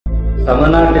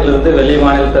தமிழ்நாட்டிலிருந்து வெளி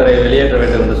மாநிலத்தவரை வெளியேற்ற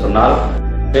வேண்டும் என்று சொன்னால்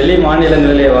வெளி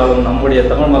மாநிலங்களிலே வாழும் நம்முடைய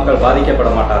தமிழ் மக்கள் பாதிக்கப்பட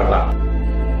மாட்டார்களா?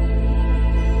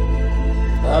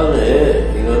 அதாவது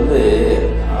இது வந்து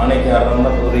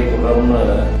ஆணைக்காரம்னா தூரி குற்றம்னு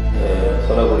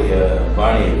சொல்லக்கூடிய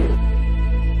பாணி.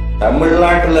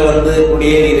 தமிழ்நாட்டில் வந்து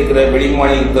குடியேறி இருக்கிற வெளி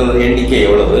மாநிலத்தவர் எண்ணிக்கை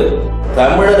எவ்வளவு?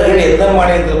 தமிழர்கள் எந்த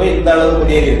மாநிலத்தில் போய் இந்த அளவுக்கு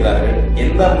குடியேறி இருக்கிறார்கள்?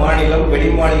 எந்த மாநிலம்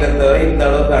வெளி மாநிலத்தவரை இந்த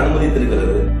அளவுக்கு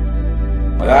அனுமதித்திருக்கிறது?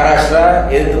 மகாராஷ்டிரா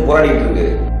எதிர்த்து போராடிட்டு இருக்கு,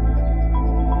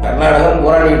 கர்நாடகம்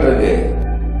போராடிட்டு இருக்கு,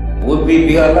 ஊபி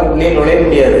பீகார்லாம் உள்ளே நுழைய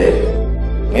முடியாது.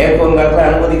 மேற்கு வங்காளத்தில்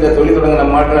அனுமதிக்கிற தொழில் தொடங்க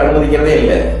நம்ம நாட்டில் அனுமதிக்கிறதே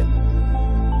இல்லை.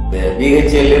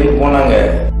 பிஹெச்எல் இருந்து போனாங்க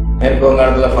மேற்கு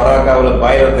வங்காளத்தில் ஃபராக்காவில்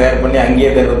பாயிலர் தயார் பண்ணி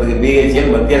அங்கேயே தர்றதுக்கு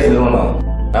பிஹெச்எல் மத்திய அரசு நிறுவனம்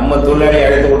நம்ம தொழிலாளியை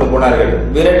அழைத்து கொண்டு போனார்கள்,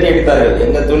 விரட்டி அடித்தார்கள்.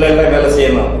 எங்க தொழிலாளி வேலை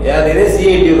செய்யணும், இதே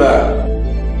சிஐடி தான்,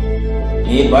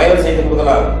 நீ பாயிலர் செய்து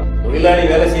கொடுக்கலாம், தொழிலாளி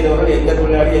வேலை செய்தவர்கள் எங்க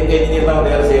தொழிலாளி எங்க இன்ஜினியர் தான்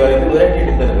வேலை செய்வார் என்று விரட்டி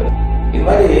அடித்தார்கள். இது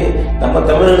மாதிரி நம்ம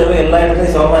தமிழர்களுமே எல்லா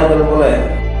இடத்துலையும் சமமா இருக்கிறது போல.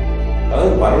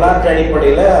 அதாவது வரலாற்று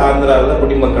அடிப்படையில் ஆந்திராவில்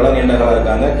குடிமக்களும் நீண்ட காலம்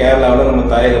இருக்காங்க, கேரளாவில் நம்ம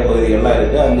தாயக பகுதிகள்லாம்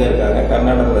இருக்கு, அங்கே இருக்காங்க,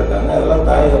 கர்நாடகாவில் இருக்காங்க, அதெல்லாம்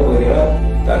தாயக பகுதிகளாக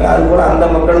இருக்காங்க. அது கூட அந்த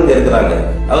மக்களும் இங்கே இருக்கிறாங்க.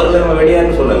 அவர்கள் நம்ம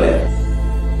வெளியான்னு சொல்லலை.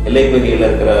 எல்லை பகுதியில்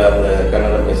இருக்கிற அந்த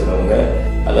கன்னடம் பேசுகிறவங்க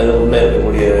அல்லது உள்ளே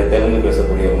இருக்கக்கூடிய தெலுங்கு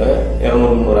பேசக்கூடியவங்க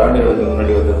 200-300 ஆண்டுகளுக்கு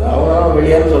முன்னாடி வந்திருந்தாங்க, அவங்களாம்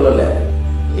வெளியான்னு சொல்லலை.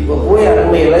 இப்போ போய்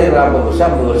அண்மையில் 40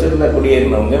 வருஷம் 50 வருஷத்தில்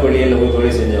குடியேறினவங்க, வெளியில் போய்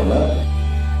தொழில் செஞ்சவங்க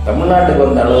தமிழ்நாட்டுக்கு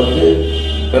வந்த அளவுக்கு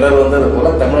பிறர் வந்தது போல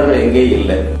தமிழர்கள் எங்கேயும்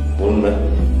இல்லை. ஒன்று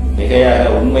மிகையாக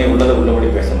உண்மை உள்ளதை உள்ளபடி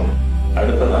பேசணும்.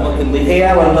 அடுத்தது நமக்கு மிகையா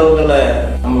வந்தவங்களை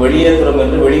நம்ம வெளியேற்றுறோம்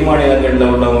என்று வெளி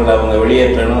மாநிலங்களில் உள்ளவங்களை அவங்க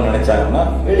வெளியேற்றணும்னு நினைச்சாங்கன்னா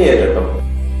வெளியேற்றட்டும்,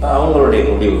 அவங்களுடைய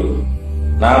முடிவு.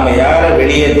 நாம யாரை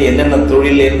வெளியேற்றி என்னென்ன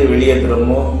தொழிலிருந்து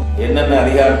வெளியேற்றுறோமோ, என்னென்ன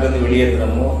அதிகாரத்திலிருந்து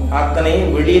வெளியேற்றுறோமோ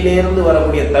அத்தனையும் வெளியிலிருந்து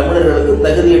வரக்கூடிய தமிழர்களுக்கு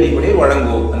தகுதி அடிப்படையில்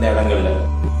வழங்குவோம். அந்த இடங்கள்ல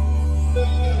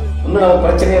ஒன்றும் நம்ம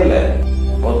பிரச்சனையே இல்லை.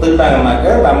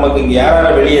 ஒத்துக்கிட்டாங்கன்னாக்க நமக்கு இங்க யாரால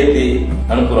வெளியேற்றி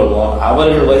அனுப்புறோமோ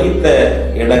அவர்கள் வகித்த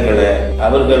இடங்களை,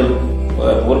 அவர்கள்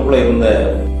பொறுப்புல இருந்த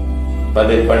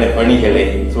பணிகளை,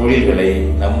 தொழில்களை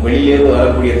நம் வெளியிலிருந்து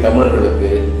வரக்கூடிய தமிழர்களுக்கு,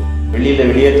 வெளியில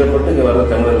வெளியேற்றப்பட்டு இங்க வர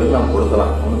தமிழர்களுக்கு நாம்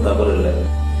கொடுக்கலாம், ஒன்றும் தவறு இல்லை.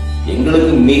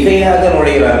 எங்களுக்கு மிகையாக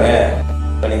நுழைகிறாங்க.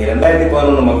 இப்ப நீங்க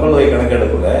 2011 மக்கள் தொகை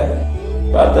கணக்கெடுப்புல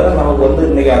பார்த்தா நமக்கு வந்து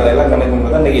இன்னைக்கு அதெல்லாம் கணக்கு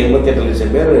பண்ணா இன்னைக்கு 88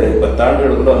 லட்சம் பேர் 10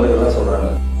 ஆண்டுகளுக்குள்ள வந்துதான் சொல்றாங்க.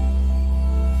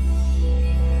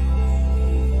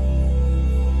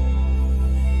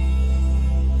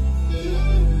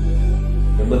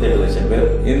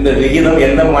 இந்த விகிதம்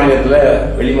எந்த மாநிலத்துல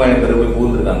வெளி மாநிலத்தில் போய்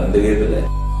பூந்துருக்காங்க? இந்த விகிதத்துல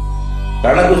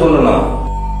கணக்கு சொல்லணும்,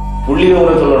 புள்ளி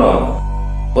விவரம் சொல்லணும்,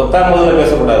 10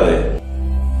 பேசக்கூடாது.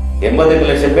 88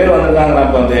 லட்சம் பேர் வந்திருக்காங்க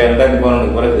அப்ப அந்த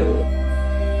 2011 பிறகு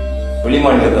வெளி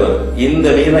மாநிலத்தவர். இந்த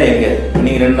விகிதம் எங்க?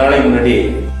 நீங்க 2 நாளைக்கு முன்னாடி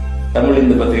தமிழ்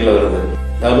இந்த பத்திரிகையில வருது,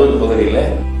 கரூர் பகுதியில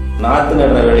நாத்து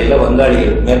நடுற வேலையில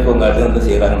வங்காளிகள் மேற்கு வங்காளத்துல வந்து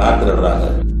செய்யறாங்க, நாத்து நடுறாங்க,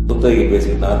 புத்தகை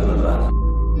பேசிட்டு நாத்து நடுறாங்க.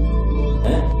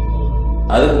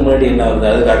 அதுக்கு முன்னாடி என்ன வருது?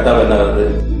 அதுக்கு அடுத்தால என்ன வருது?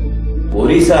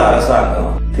 ஒரிசா அரசாங்கம்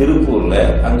திருப்பூர்ல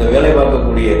அங்க வேலை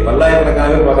பார்க்கக்கூடிய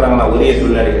பல்லாயிரக்கணக்கான பேர் பார்க்கறாங்கன்னா ஒரே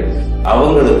தொழிலாளிகள்,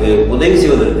 அவங்களுக்கு உதவி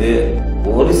செய்வதற்கு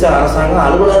ஒரிசா அரசாங்கம்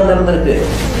அலுவலகம் திறந்திருக்கு.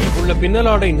 உள்ள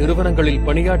பின்னலாடை நிறுவனங்களில்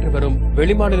பணியாற்றி வரும்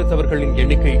வெளிமாநிலத்தவர்களின்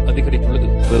எண்ணிக்கை அதிகரித்துள்ளது.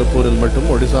 திருப்பூரில் மட்டும்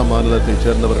ஒடிசா மாநிலத்தைச்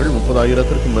சேர்ந்தவர்கள்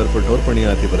 30,000-க்கும் மேற்பட்டோர்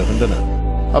பணியாற்றி வருகின்றனர்.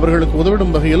 அவர்களுக்கு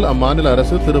உதவிடும் வகையில் அம்மாநில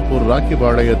அரசு திருப்பூர்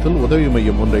ராக்கிபாளையத்தில் உதவி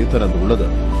மையம் ஒன்றை திறந்துள்ளது.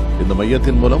 இந்த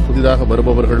மையத்தின் மூலம் புதிதாக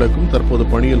வருபவர்களுக்கும் தற்போது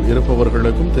பணியில்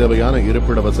இருப்பவர்களுக்கும் தேவையான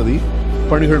இருப்பிட வசதி,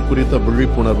 பணிகள் குறித்த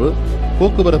விழிப்புணர்வு,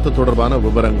 போக்குவரத்து தொடர்பான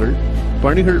விவரங்கள்,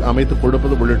 பணிகள் அமைத்துக்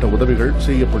கொடுப்பது உள்ளிட்ட உதவிகள்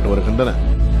செய்யப்பட்டு வருகின்றன.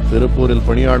 திருப்பூரில்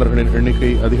பணியாளர்களின் எண்ணிக்கை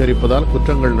அதிகரிப்பதால்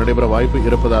குற்றங்கள் நடைபெற வாய்ப்பு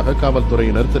இருப்பதாக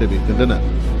காவல்துறையினர் தெரிவிக்கின்றனர்.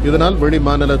 இதனால் வெளி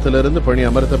மாநிலத்திலிருந்து பணி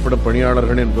அமர்த்தப்படும்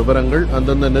பணியாளர்களின் விவரங்கள்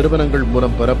அந்தந்த நிறுவனங்கள்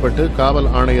மூலம் பெறப்பட்டு காவல்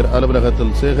ஆணையர்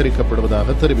அலுவலகத்தில்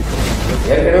சேகரிக்கப்படுவதாக தெரிவிக்கிறார்.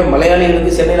 ஏற்கனவே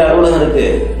மலையாளிகளுக்கு சென்னையில் அலுவலகம் இருக்கு,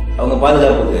 அவங்க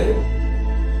பாதுகாப்புக்கு.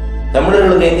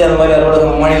 தமிழர்களுக்கு எங்க அந்த மாதிரி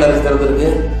அலுவலகம் மாநில அரசு திறந்திருக்கு?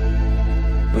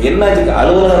 என்னாச்சு?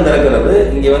 அலுவலகம் திறக்கிறது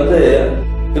இங்க வந்து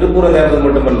திருப்பூரை திறந்தது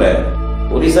மட்டுமல்ல,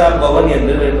 ஒரிசா பவன்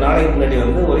என்று 2 நாளைக்கு முன்னாடி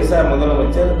வந்து ஒரிசா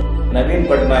முதலமைச்சர் நவீன்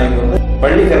பட்நாயக் வந்து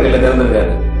பள்ளிக்கரணையில்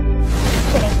திறந்திருக்காரு.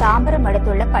 தாம்பரம்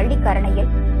அடுத்துள்ள பள்ளிக்கரணையில்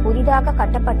புதிதாக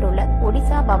கட்டப்பட்டுள்ள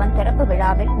ஒடிசா பவன் திறப்பு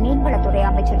விழாவில் மீன்வளத்துறை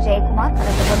அமைச்சர் ஜெயக்குமார்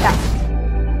கலந்து கொண்டார்.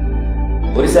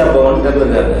 ஒரிசா பவன்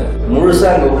திறந்திருக்காரு. முழுசா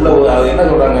அங்க உள்ள என்ன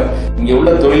சொல்றாங்க, இங்க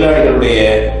உள்ள தொழிலாளிகளுடைய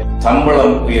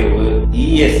சம்பளம் உயர்வு,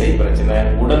 இஎஸ்ஐ பிரச்சனை,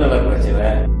 உடல்நல பிரச்சனை,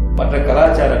 மற்ற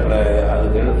கலாச்சார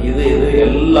இது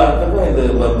எல்லாத்துக்கும் இது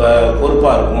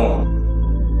பொறுப்பா இருக்கும்.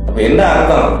 அப்ப என்ன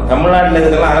அர்த்தம்? தமிழ்நாட்டில்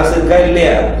இதுக்கெல்லாம் அரசு இருக்கா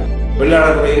இல்லையா?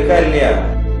 தொழிலாளர் இருக்கா இல்லையா?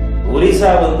 ஒரிசா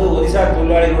வந்து ஒரிசா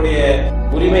தொழிலாளிகளுடைய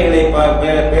உரிமைகளை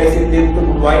பேசி தீர்த்து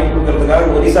வாங்கி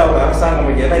கொடுக்கறதுக்காக ஒரிசாவோட அரசாங்கம்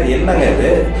அமைக்கிறது. இது என்னங்க?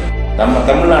 இது நம்ம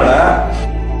தமிழ்நாடா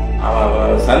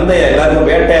சந்தையா எல்லாருக்கும்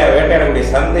வேட்டையாடக்கூடிய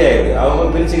சந்தையாயிருக்கு. அவங்க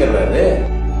பிரிச்சுக்கிறாரு.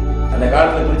 அந்த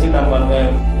காலத்துல பிரிச்சு நம்ம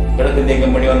கிழக்கிந்திய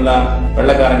கம்பெனி வந்தான்,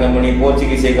 வெள்ளக்காரன் கம்பெனி,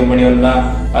 போர்ச்சுகீசிய கம்பெனி வந்தான்,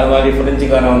 அது மாதிரி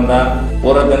பிரெஞ்சுக்காரன் வந்தான்,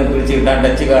 ஒருத்தனை பிரிச்சுக்கிட்டான்,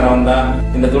 டச்சுக்காரன் வந்தான்,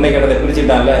 இந்த துணை கடத்தை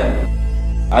பிரிச்சுட்டான்ல,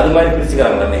 அது மாதிரி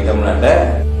பிரிச்சுக்கிறாங்க இன்னைக்கு தமிழ்நாட்டை.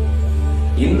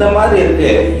 இந்த மாதிரி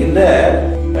இருக்கு. இந்த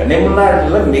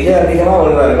தமிழ்நாட்டுல மிக அதிகமா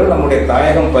வருகிறார்கள். நம்முடைய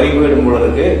தாயகம் பறிபோயிடும் போல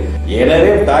இருக்கு.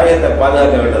 எனவே தாயத்தை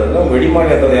பாதுகாக்க வேண்டியதும்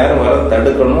வெளிமாநிலத்தை யாரும் வர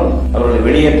தடுக்கணும், அவர்களை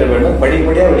வெளியேற்ற வேண்டும்,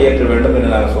 படிப்படியா வெளியேற்ற வேண்டும்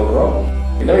என்று நாங்கள் சொல்றோம்.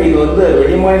 எனவே இது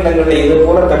வெளிமாநிலங்களில் இது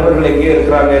போல தமிழர்கள் எங்கே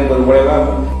இருக்கிறாங்க என்பது மூலமாக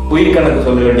குயில் கணக்கு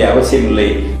சொல்ல வேண்டிய அவசியம் இல்லை.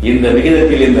 இந்த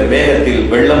விகிதத்தில், இந்த வேகத்தில்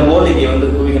வெள்ளம் போது இங்கே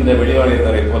குவிகின்ற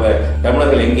வெளிமாநிலத்தவரை போல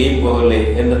தமிழர்கள் எங்கேயும் போகவில்லை,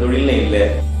 எந்த தொழிலும் இல்லை.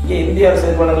 இங்கே இந்திய அரசு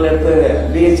நிறுவனங்கள் எடுத்துங்க,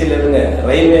 பிஹெச்எல் எடுங்க,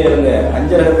 ரயில்வே எடுங்க,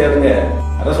 அஞ்சலகத்தை எடுங்க,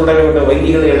 அரசுடைய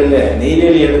வங்கிகளை எடுங்க,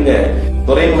 நெய்வேலி எடுங்க,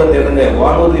 துறைமுகத்தை எடுங்க,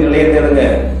 வானூர்தி நிலையத்தை எடுங்க,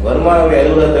 வருமான வரி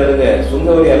அலுவலகத்தை எடுங்க,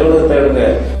 சுங்கவரி அலுவலகத்தை எடுங்க.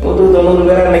 190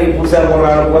 பேரை இன்னைக்கு புதுசாக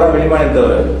போற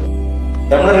வெளிமாநிலத்தவர்.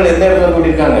 தமிழர்கள் எந்த இடத்துல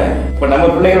கூட்டியிருக்காங்க? இப்ப நம்ம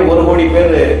பிள்ளைகள் 1 கோடி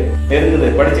பேர் இருக்குது,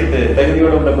 படிச்சுட்டு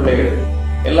தகுதியோட உள்ள பிள்ளைகள்,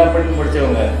 எல்லா படிப்பு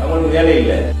படிச்சவங்க, அவங்களுக்கு வேலை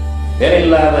இல்லை. வேலை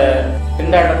இல்லாத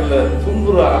திண்டாட்டத்துல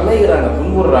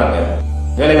துன்புறுறாங்க.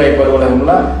 வேலை வாய்ப்பு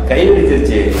அலுவலகம்லாம்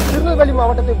கைவிடிச்சிருச்சு. திருநெல்வேலி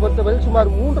மாவட்டத்தை பொறுத்தவரை சுமார்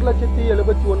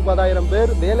 3,79,000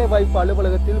 பேர் வேலை வாய்ப்பு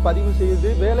அலுவலகத்தில் பதிவு செய்து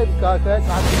வேலைக்காக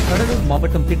கடலூர்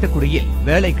மாவட்டம் திட்டக்குடியில்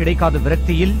வேலை கிடைக்காத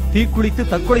விரக்தியில் தீக்குளித்து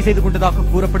தற்கொலை செய்து கொண்டதாக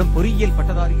கூறப்படும் பொறியியல்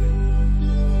பட்டதாரிகள்.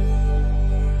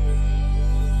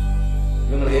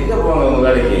 இவங்களுக்கு எங்க போவாங்க உங்க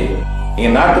வேலைக்கு? நீங்க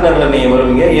நாட்டுநர்ல நீங்க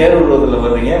வருவீங்க, ஏறுவதுல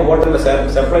வருவீங்க, ஹோட்டல்ல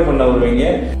சப்ளை பண்ண வருவீங்க,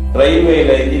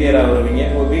 ரயில்வேல இன்ஜினியரா வருவீங்க,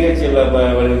 பிஹெச்எல்ல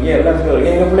வருவீங்க, எல்லாத்துக்கும்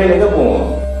வருவீங்க. எங்க பிள்ளைங்க எங்க போவோம்?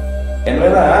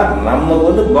 என்னன்னா நம்ம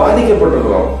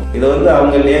பாதிக்கப்பட்டிருக்கிறோம். இது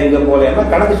அவங்க இல்லையா எங்க போலேன்னா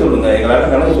கணக்கு சொல்லுங்க, எங்களால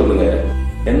கணக்கு சொல்லுங்க.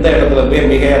 எந்த இடத்துல போய்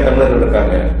மிகையா தமிழர்கள்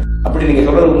இருக்காங்க. அப்படி நீங்க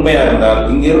சொல்றது உண்மையா இருந்தால்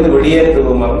இங்க இருந்து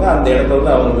வெளியேற்றுவோம், அந்த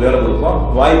இடத்துல அவங்களுக்கு வேலை கொடுப்போம்,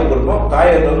 வாய்ப்பு கொடுப்போம்,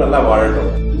 தாயத்தை நல்லா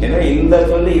வாழட்டும். எனவே இதை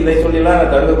சொல்லி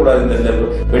எல்லாம் தடுக்கக்கூடாது. இந்த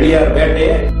வெளியார்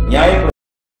வேட்டையை நியாயப்படுத்த